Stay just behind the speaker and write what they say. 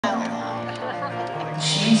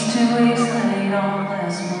she's 2 weeks late on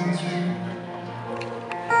last month's rent.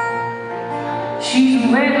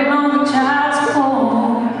 She's waiting on the child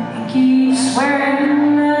support. He keeps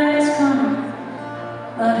swearing that it's coming,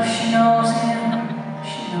 but if she knows him,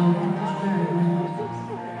 she knows where he lives.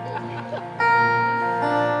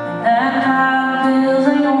 And that high bills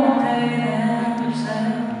ain't gonna pay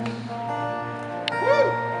themselves.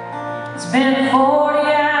 It's been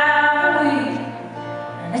 40-hour week,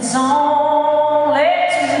 and it's only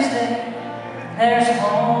Tuesday. There's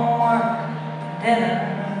homework, dinner.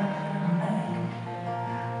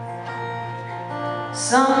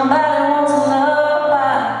 Somebody wants a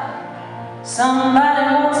lullaby, somebody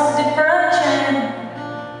wants a different channel,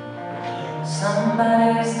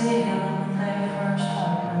 somebody's dealing with their first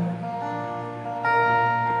heartbreak,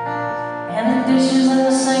 and the dishes in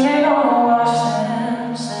the sink ain't gonna wash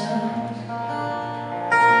themselves.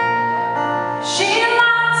 She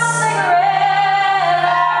lights a cigarette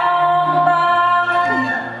on the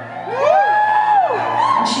balcony,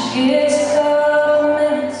 and she gets a couple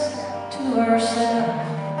minutes to herself.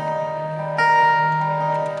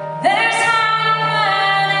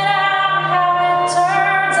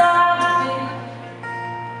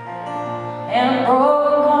 And a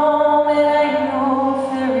broken home, it ain't no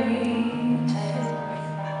fairy tale.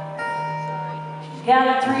 She's got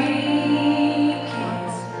 3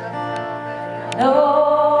 kids, no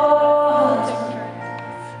husband,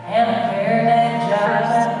 and a hair that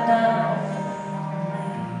drives out down.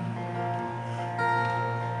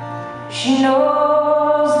 She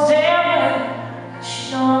knows damn well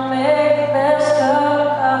she don't make the best cup of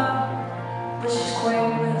coffee, but she's quick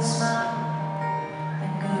with a smile.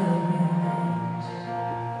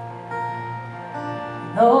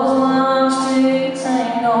 Those lunch tickets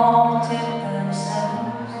ain't gonna tip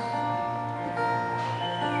themselves.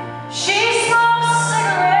 She smokes a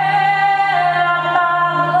cigarette out by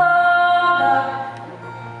the love dock,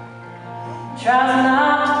 tries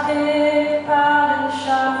not to pick the polish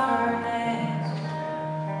off her nails.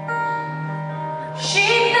 She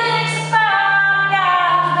thinks about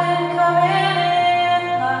guys been coming in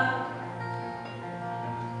love.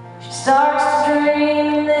 She starts to dream,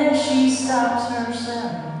 and then she stops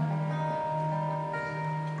herself.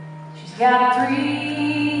 She's got 3